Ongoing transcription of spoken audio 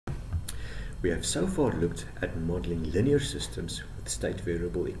We have so far looked at modeling linear systems with state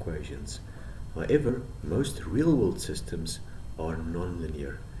variable equations. However, most real-world systems are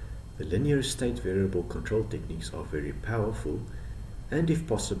nonlinear. The linear state variable control techniques are very powerful, and if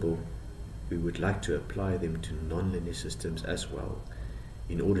possible, we would like to apply them to nonlinear systems as well.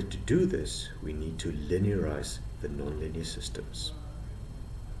 In order to do this, we need to linearize the nonlinear systems.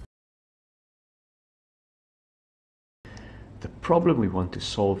 The problem we want to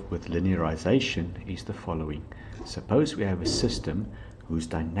solve with linearization is the following. Suppose we have a system whose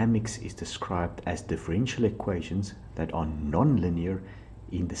dynamics is described as differential equations that are nonlinear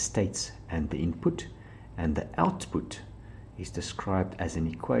in the states and the input, and the output is described as an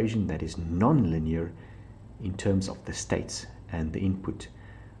equation that is nonlinear in terms of the states and the input.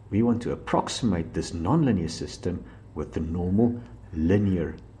 We want to approximate this nonlinear system with the normal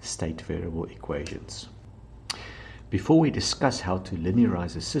linear state variable equations. Before we discuss how to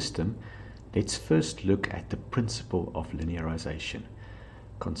linearize a system, let's first look at the principle of linearization.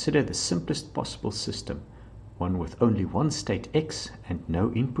 Consider the simplest possible system, one with only one state x and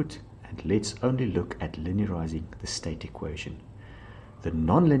no input, and let's only look at linearizing the state equation. The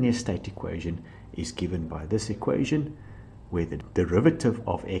nonlinear state equation is given by this equation, where the derivative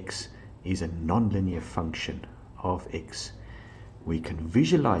of x is a nonlinear function of x. We can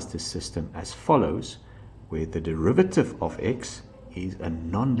visualize this system as follows, where the derivative of x is a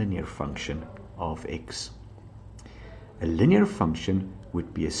nonlinear function of x. A linear function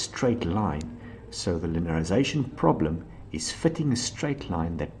would be a straight line, so the linearization problem is fitting a straight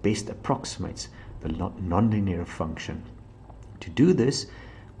line that best approximates the nonlinear function. To do this,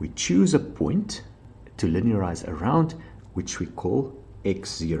 we choose a point to linearize around, which we call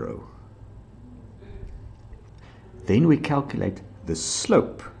x0. Then we calculate the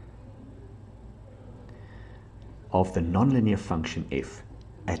slope of the nonlinear function f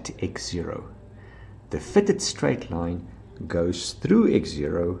at x0. The fitted straight line goes through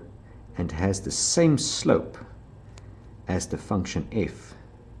x0 and has the same slope as the function f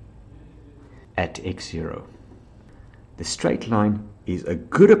at x0. The straight line is a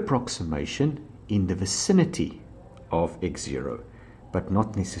good approximation in the vicinity of x0, but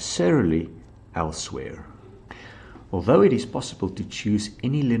not necessarily elsewhere. Although it is possible to choose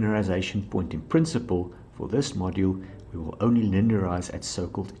any linearization point in principle, for this module we will only linearize at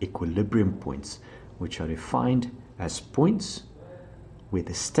so-called equilibrium points, which are defined as points where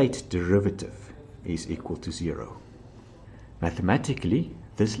the state derivative is equal to 0. Mathematically,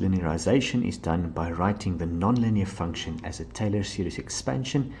 this linearization is done by writing the nonlinear function as a Taylor series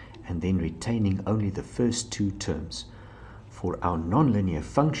expansion and then retaining only the first two terms. For our nonlinear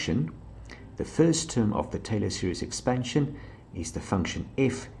function, the first term of the Taylor series expansion is the function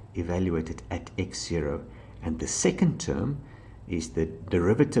f evaluated at x0, and the second term is the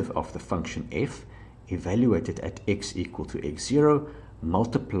derivative of the function f evaluated at x equal to x0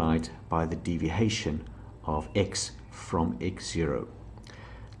 multiplied by the deviation of x from x0.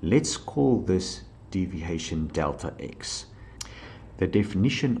 Let's call this deviation delta x. The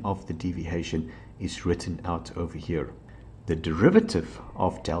definition of the deviation is written out over here. The derivative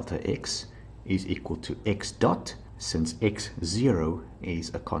of delta x is equal to x dot, since x0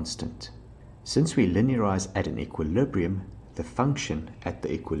 is a constant. Since we linearize at an equilibrium, the function at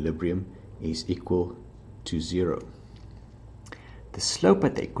the equilibrium is equal to 0. The slope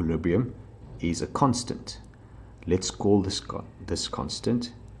at the equilibrium is a constant. Let's call this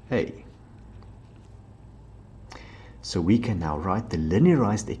constant a. So we can now write the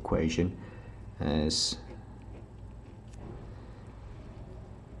linearized equation as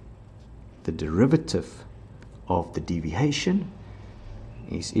the derivative of the deviation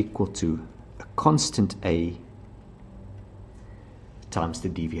is equal to a constant a times the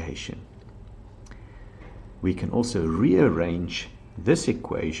deviation. We can also rearrange this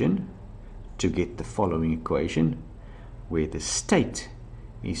equation to get the following equation, where the state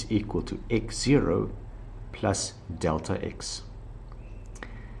is equal to x0 plus delta x.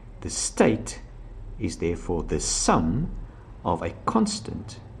 The state is therefore the sum of a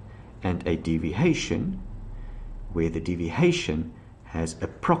constant and a deviation, where the deviation has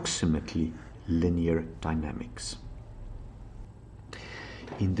approximately linear dynamics.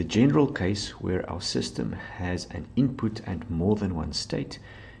 In the general case where our system has an input and more than one state,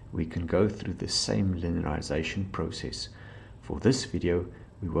 we can go through the same linearization process. For this video,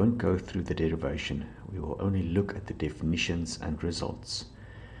 we won't go through the derivation. We will only look at the definitions and results.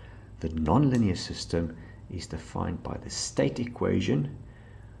 The nonlinear system is defined by the state equation,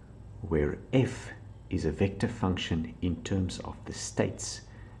 where f is a vector function in terms of the states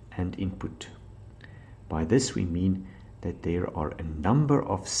and input. By this we mean that there are a number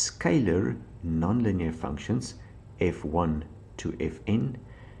of scalar nonlinear functions f1 to fn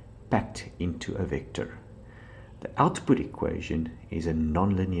packed into a vector. The output equation is a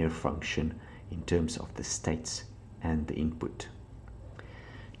nonlinear function in terms of the states and the input.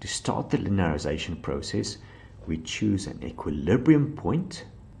 To start the linearization process, we choose an equilibrium point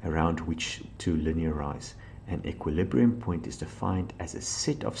around which to linearize. An equilibrium point is defined as a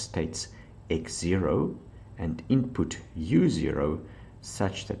set of states x0 and input u0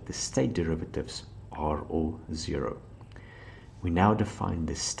 such that the state derivatives are all 0. We now define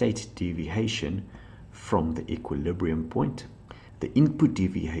the state deviation from the equilibrium point, the input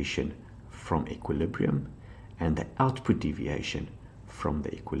deviation from equilibrium, and the output deviation from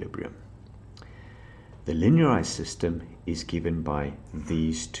the equilibrium. The linearized system is given by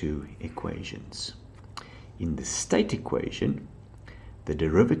these two equations. In the state equation, the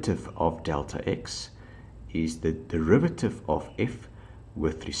derivative of delta x is the derivative of f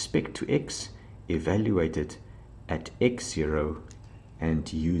with respect to x evaluated at x0 and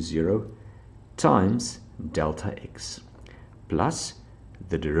u0 times delta x plus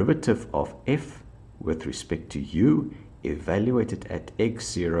the derivative of f with respect to u evaluated at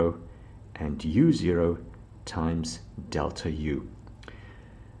x0 and u0 times delta u.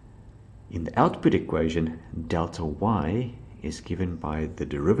 In the output equation, delta y is given by the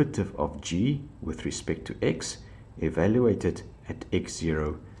derivative of g with respect to x evaluated at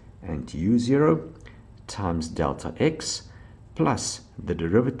x0 and u0 times delta x plus the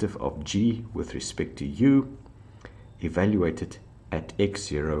derivative of g with respect to u evaluated at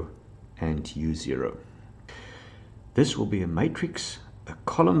x0 and u0. This will be a matrix, a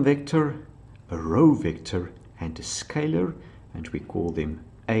column vector, a row vector, and a scalar, and we call them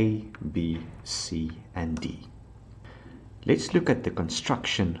A, B, C, and D. Let's look at the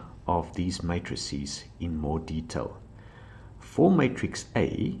construction of these matrices in more detail. For matrix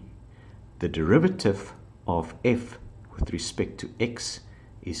A, the derivative of f with respect to x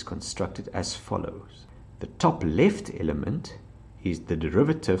is constructed as follows. The top left element is the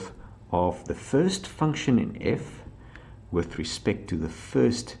derivative of the first function in f with respect to the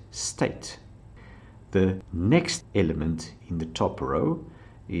first state. The next element in the top row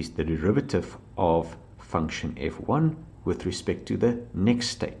is the derivative of function f1 with respect to the next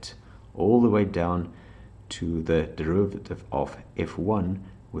state, all the way down to the derivative of f1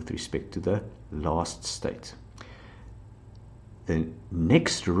 with respect to the last state. The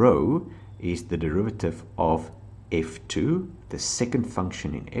next row is the derivative of f2, the second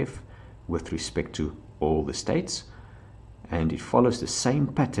function in f, with respect to all the states, and it follows the same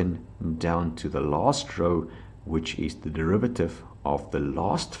pattern down to the last row, which is the derivative of the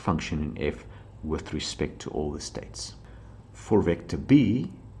last function in f with respect to all the states. For vector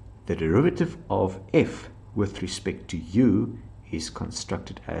b, the derivative of f with respect to u is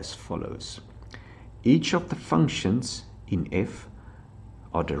constructed as follows. Each of the functions in f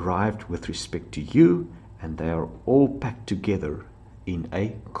are derived with respect to u, and they are all packed together in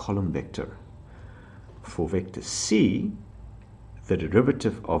a column vector. For vector c, the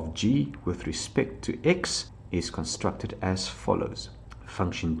derivative of g with respect to x is constructed as follows.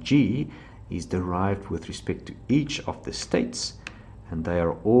 Function g is derived with respect to each of the states, and they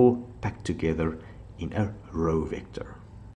are all packed together in a row vector.